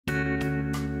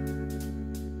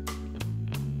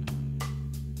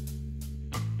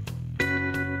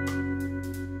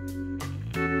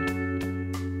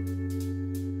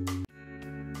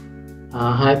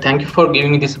Hi, thank you for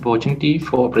giving me this opportunity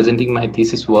for presenting my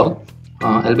thesis work.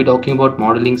 I'll be talking about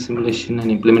modeling, simulation, and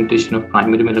implementation of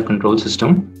primary mirror control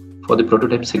system for the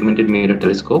prototype segmented mirror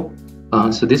telescope.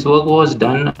 So this work was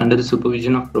done under the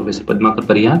supervision of Professor Padmakar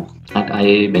Pariyar at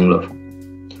IIA Bangalore.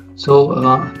 So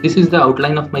this is the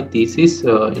outline of my thesis,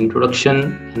 introduction,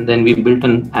 and then we built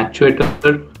an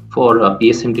actuator for a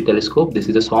PSMT telescope. This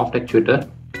is a soft actuator.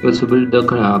 We also built the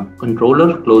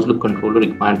controller, closed loop controller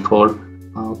required for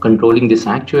controlling this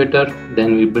actuator.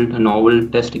 Then we built a novel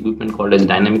test equipment called as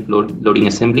dynamic loading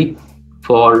assembly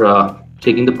for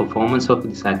checking the performance of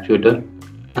this actuator.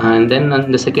 And then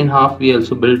in the second half, we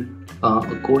also built a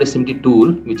code SMT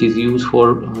tool, which is used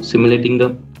for simulating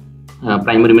the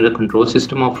primary mirror control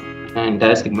system of an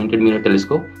entire segmented mirror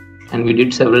telescope. And we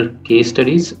did several case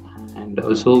studies, and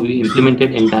also we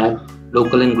implemented entire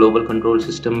local and global control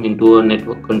system into a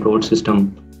network control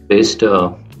system based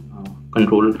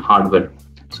control hardware.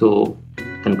 So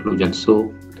conclusion.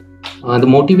 So the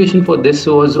motivation for this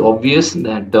was obvious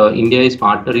that India is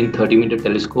partner in 30-meter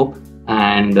telescope,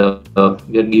 and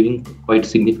we are giving quite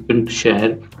significant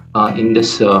share in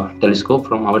this telescope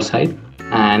from our side.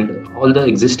 And all the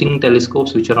existing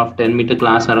telescopes which are of 10-meter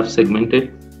class are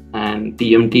segmented, and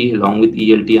TMT along with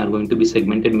ELT are going to be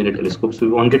segmented mirror telescopes. So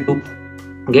we wanted to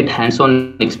get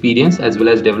hands-on experience as well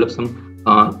as develop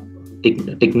some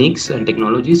techniques and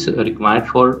technologies required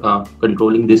for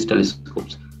controlling these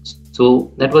telescopes.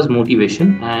 So that was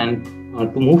motivation. And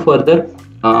to move further,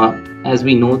 as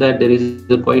we know that there is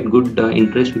a quite good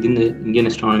interest within the Indian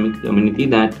astronomy community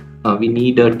that we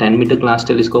need a 10-meter class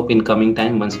telescope in coming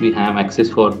time once we have access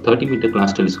for 30-meter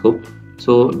class telescope.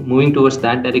 So moving towards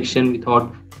that direction, we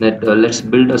thought that let's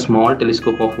build a small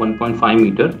telescope of 1.5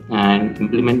 meter and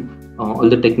implement all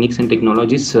the techniques and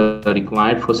technologies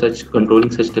required for such controlling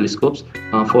such telescopes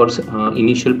for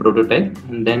initial prototype,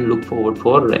 and then look forward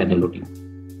for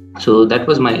NLOT. So that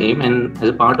was my aim, and as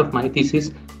a part of my thesis,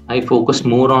 I focused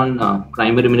more on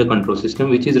primary mirror control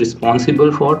system, which is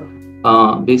responsible for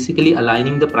basically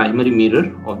aligning the primary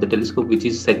mirror of the telescope, which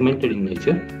is segmented in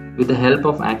nature, with the help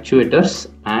of actuators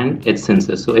and edge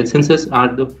sensors. So edge sensors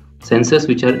are the sensors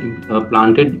which are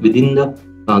planted within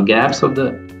the gaps of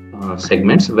the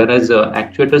segments, whereas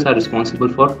actuators are responsible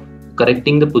for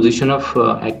correcting the position of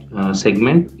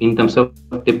segment in terms of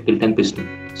tip, tilt, and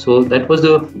piston. So that was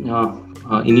the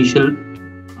initial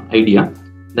idea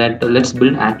that let's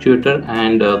build actuator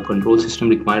and control system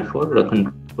required for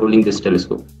controlling this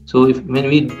telescope. So when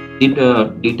we did a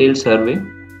detailed survey,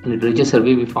 literature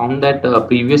survey, we found that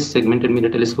previous segmented mirror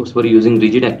telescopes were using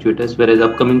rigid actuators, whereas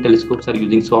upcoming telescopes are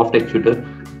using soft actuator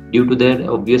due to their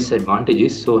obvious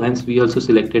advantages. So hence we also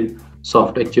selected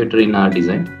soft actuator in our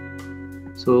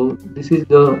design. So this is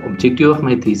the objective of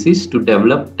my thesis, to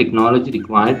develop technology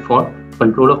required for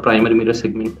control of primary mirror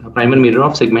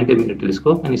of segmented mirror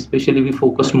telescope, and especially we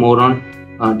focused more on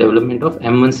development of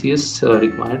M1CS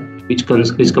required, which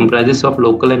comprises of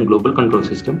local and global control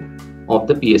system of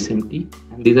the PSMT,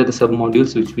 and these are the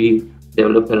sub-modules which we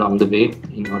developed along the way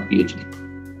in our PhD.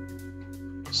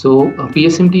 So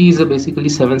PSMT is a basically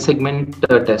 7-segment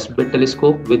test bed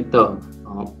telescope with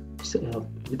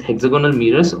hexagonal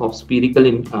mirrors of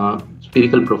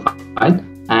spherical profile,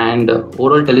 and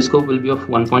overall telescope will be of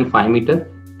 1.5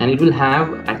 meter, and it will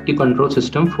have active control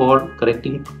system for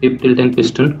correcting tip, tilt, and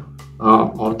piston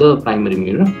of the primary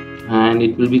mirror, and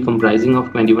it will be comprising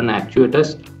of 21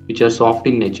 actuators which are soft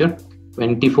in nature,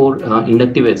 24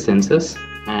 inductive edge sensors,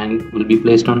 and will be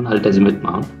placed on ultrazimuth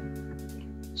mount.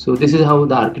 So this is how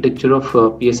the architecture of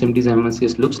PSMT's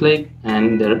M1CS looks like,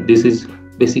 and this is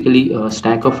basically a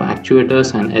stack of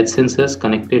actuators and edge sensors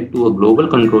connected to a global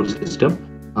control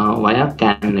system via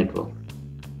CAN network.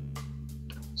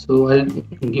 So I'll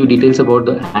give details about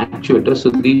the actuator. So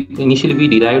initially we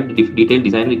derived detailed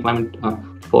design requirement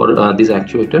for this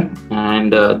actuator,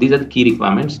 and these are the key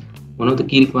requirements. One of the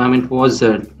key requirement was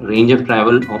a range of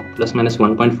travel of plus minus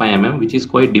 1.5 mm, which is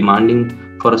quite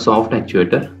demanding for a soft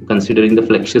actuator considering the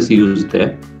flexures used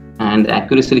there. And the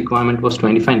accuracy requirement was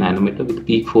 25 nanometer with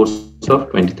peak force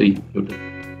of 23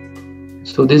 Newton.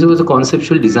 So this was a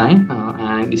conceptual design,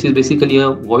 and this is basically a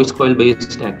voice coil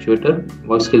based actuator.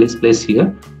 Voice coil is placed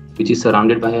here, which is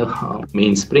surrounded by a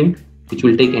mainspring, which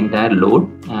will take entire load,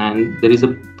 and there is a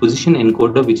position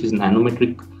encoder which is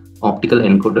nanometric optical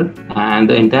encoder, and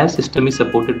the entire system is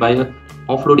supported by a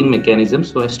offloading mechanism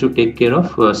so as to take care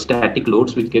of static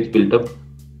loads which get built up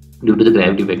due to the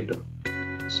gravity vector.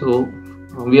 So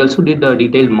we also did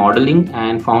detailed modeling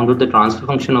and found out the transfer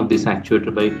function of this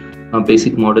actuator by a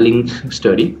basic modeling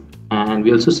study, and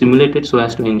we also simulated so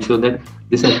as to ensure that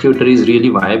this actuator is really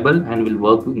viable and will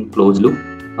work in closed loop.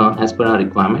 as per our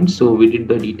requirements. So we did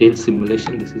the detailed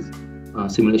simulation. This is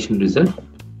simulation result.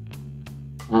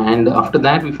 And after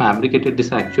that, we fabricated this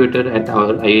actuator at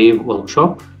our IAA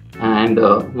workshop. And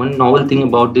one novel thing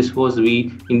about this was we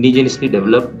indigenously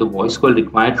developed the voice coil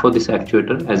required for this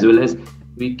actuator, as well as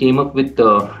we came up with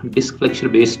disc flexure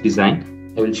based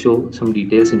design. I will show some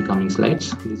details in coming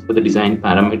slides. These were the design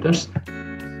parameters.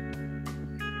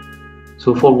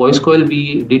 So for voice coil,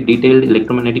 we did detailed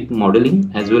electromagnetic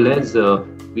modeling, as well as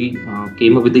we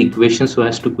came up with the equations so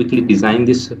as to quickly design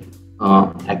this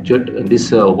actuator, this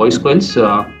voice coils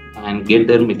and get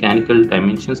their mechanical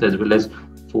dimensions as well as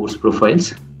force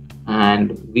profiles.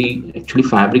 And we actually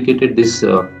fabricated this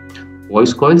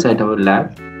voice coils at our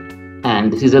lab.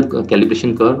 And this is a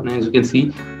calibration curve. And as you can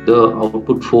see, the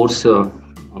output force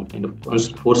kind of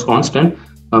force constant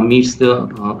meets the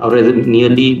or rather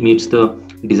nearly meets the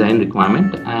design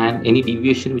requirement, and any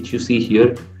deviation which you see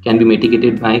here can be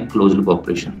mitigated by closed loop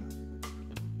operation.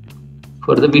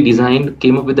 Further, we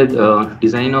came up with a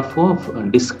design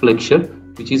of disc flexure,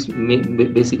 which is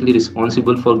basically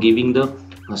responsible for giving the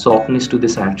softness to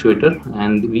this actuator.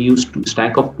 And we used to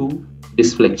stack of 2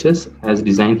 disc flexures as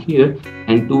designed here,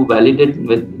 and to validate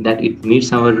that it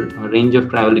meets our range of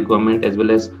travel requirement as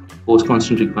well as force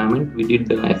constant requirement, we did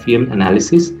the FEM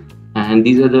analysis, and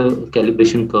these are the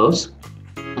calibration curves,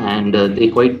 and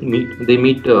they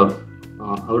meet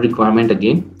our requirement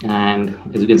again. And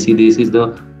as you can see, this is the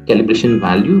calibration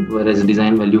value, whereas the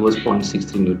design value was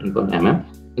 0.63 Newton per mm.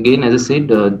 Again, as I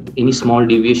said, any small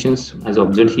deviations as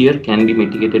observed here can be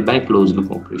mitigated by closed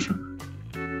loop operation.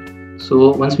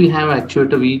 So once we have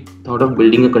actuator, we thought of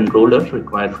building a controller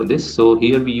required for this. So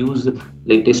here we use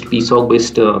latest PSOC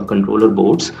based controller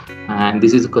boards, and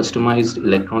this is customized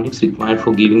electronics required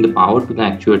for giving the power to the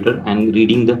actuator and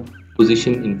reading the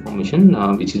position information,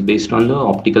 which is based on the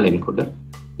optical encoder.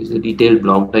 This is a detailed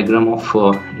block diagram of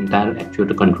entire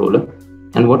actuator controller.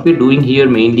 And what we're doing here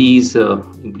mainly is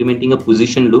implementing a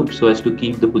position loop so as to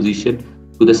keep the position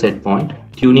to the set point,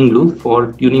 tuning loop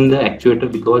for tuning the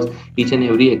actuator, because each and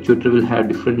every actuator will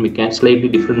have slightly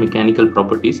different mechanical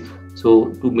properties.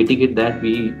 So to mitigate that,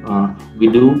 we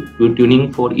do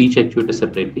tuning for each actuator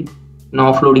separately.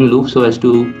 Now offloading loop so as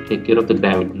to take care of the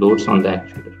gravity loads on the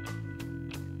actuator.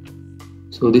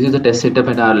 So this is the test setup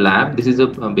at our lab. This is a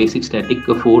basic static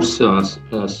force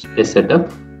test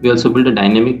setup. We also built a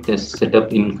dynamic test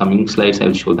setup. In coming slides, I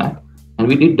will show that. And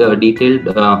we did detailed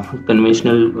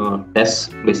conventional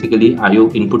tests, basically IO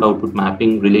input-output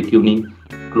mapping, relay tuning,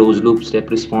 closed loop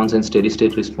step response and steady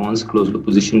state response, closed loop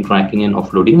position tracking and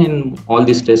offloading. And all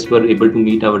these tests were able to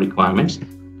meet our requirements.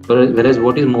 Whereas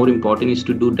what is more important is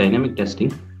to do dynamic testing.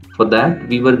 For that,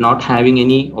 we were not having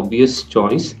any obvious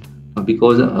choice,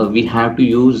 because we have to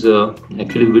use,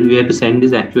 actually we had to send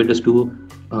these actuators to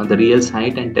the real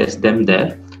site and test them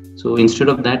there. So instead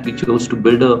of that, we chose to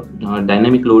build a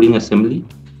dynamic loading assembly,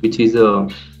 which is a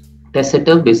test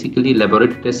setup, basically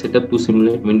laboratory test setup to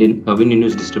simulate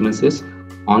wind-induced disturbances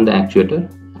on the actuator.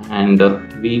 And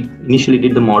we initially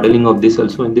did the modeling of this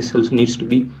also, and this also needs to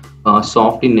be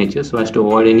soft in nature so as to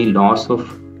avoid any loss of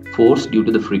force due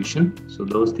to the friction. So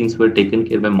those things were taken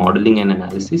care by modeling and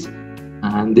analysis.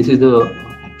 And this is the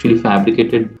actually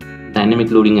fabricated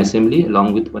dynamic loading assembly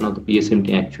along with one of the PSMT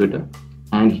actuator.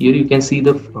 And here you can see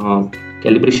the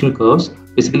calibration curves.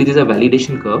 Basically, these are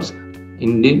validation curves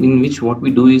in which what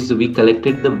we do is we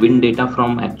collected the wind data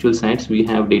from actual sites. We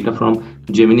have data from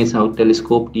Gemini South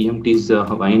Telescope, TMT's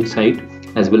Hawaiian site,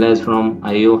 as well as from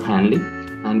IO Hanley.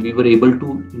 And we were able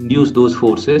to induce those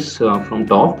forces from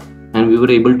top, and we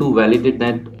were able to validate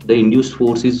that the induced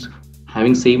force is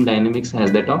having same dynamics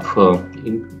as that of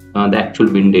the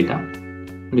actual wind data.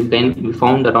 We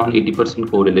found around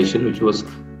 80% correlation, which was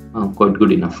quite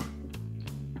good enough.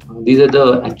 These are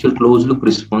the actual closed loop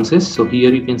responses. So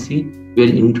here you can see we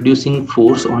are introducing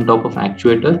force on top of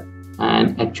actuator,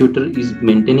 and actuator is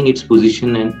maintaining its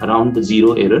position and around the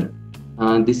zero error.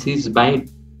 This is by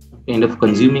kind of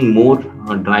consuming more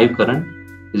drive current,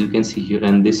 as you can see here,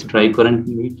 and this drive current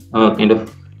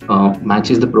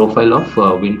matches the profile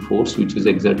of wind force which is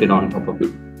exerted on top of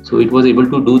it. So it was able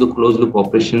to do the closed loop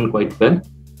operation quite well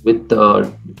with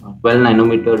 12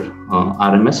 nanometer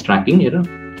RMS tracking error,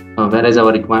 whereas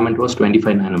our requirement was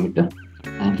 25 nanometer.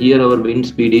 And here our wind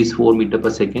speed is 4 meter per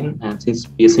second, and since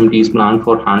PSMT is planned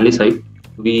for Hanley site,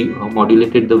 we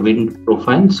modulated the wind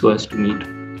profile so as to meet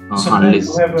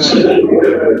Hanley's.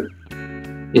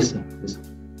 Yes, sir. Yes, sir.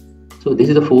 So this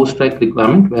is the force track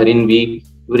requirement, wherein we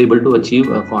were able to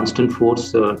achieve a constant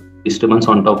force disturbance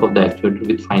on top of the actuator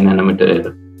with 5 nanometer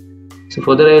error. So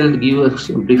further, I'll give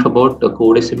a brief about the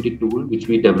code SMT tool which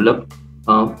we developed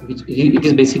which it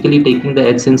is basically taking the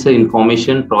edge sensor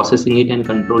information, processing it, and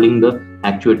controlling the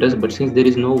actuators. But since there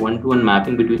is no one-to-one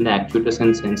mapping between the actuators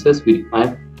and sensors, we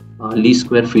require least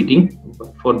square fitting.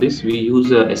 For this, we use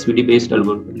SVD-based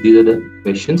algorithm. These are the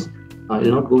questions. I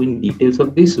will not go in details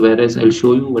of this, whereas I'll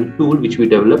show you one tool which we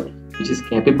developed, which is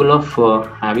capable of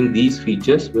having these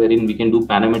features, wherein we can do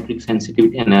parametric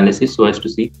sensitivity analysis so as to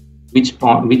see which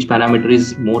parameter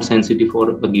is more sensitive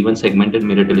for a given segmented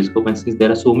mirror telescope. And since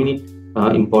there are so many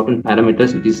important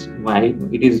parameters, it is why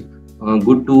it is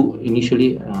good to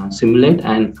initially simulate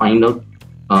and find out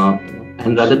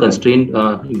and rather constrain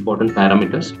important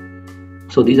parameters.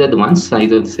 So these are the ones: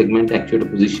 size of the segment, actuator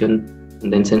position,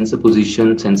 and then sensor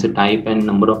position, sensor type, and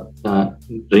number of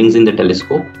rings in the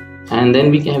telescope. And then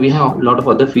we have a lot of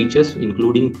other features,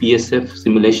 including PSF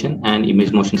simulation and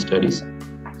image motion studies.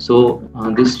 So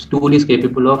this tool is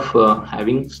capable of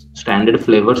having standard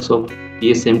flavors of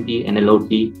PSMT,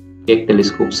 NLOT, Keck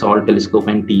telescope, SALT telescope,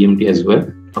 and TMT as well,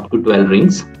 up to 12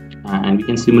 rings. And we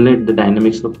can simulate the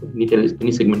dynamics of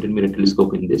any segmented mirror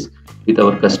telescope in this with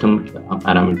our custom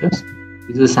parameters.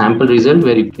 This is a sample result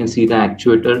where you can see the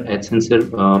actuator edge sensor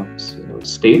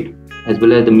state as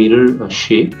well as the mirror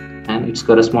shape and its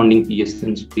corresponding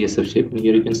PSF shape. And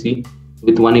here you can see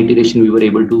with one iteration we were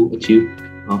able to achieve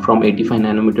from 85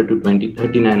 nanometer to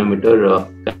 30 nanometer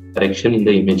correction in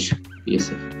the image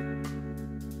PSF.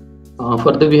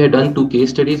 Further, we have done two case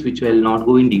studies which I will not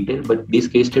go in detail, but these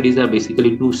case studies are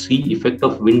basically to see effect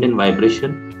of wind and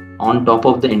vibration on top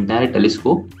of the entire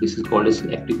telescope. This is called as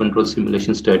active control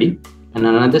simulation study. And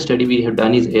another study we have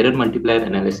done is error multiplier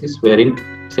analysis, wherein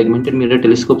segmented mirror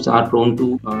telescopes are prone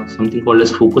to something called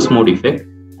as focus mode effect,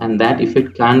 and that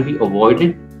effect can be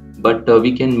avoided, but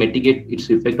we can mitigate its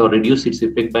effect or reduce its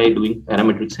effect by doing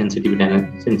parametric sensitivity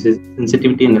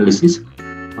analysis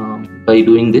by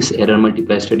doing this error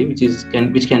multiplier study, which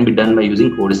can be done by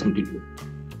using code SMT tool.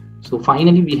 So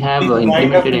finally, we have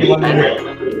implemented entire.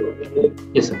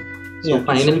 Yes, sir. So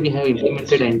finally, we have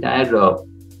implemented entire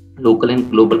local and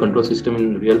global control system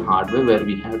in real hardware, where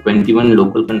we have 21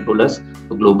 local controllers,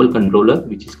 a global controller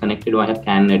which is connected via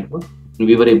CAN network. And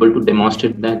we were able to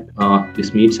demonstrate that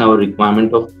this meets our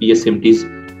requirement of PSMT's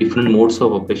different modes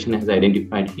of operation as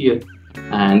identified here.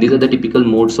 And these are the typical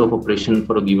modes of operation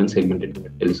for a given segmented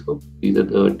mirror telescope. These are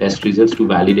the test results to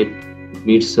validate it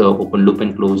meets open loop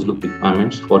and closed loop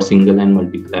requirements for single and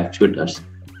multiple actuators.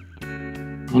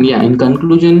 And yeah, in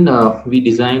conclusion,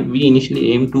 we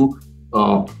initially aim to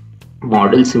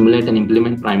model, simulate, and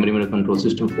implement primary mirror control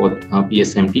system for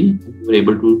PSMT. We were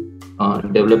able to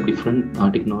develop different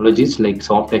technologies like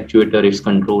soft actuator, its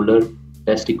controller,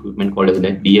 test equipment called as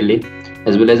DLA,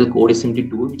 as well as a code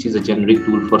SMT tool, which is a generic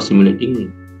tool for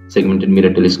simulating segmented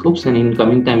mirror telescopes. And in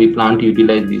coming time, we plan to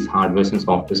utilize these hardwares and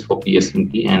softwares for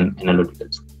PSMT and NLOT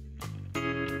telescopes.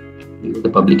 These are the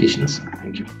publications.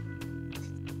 Thank you.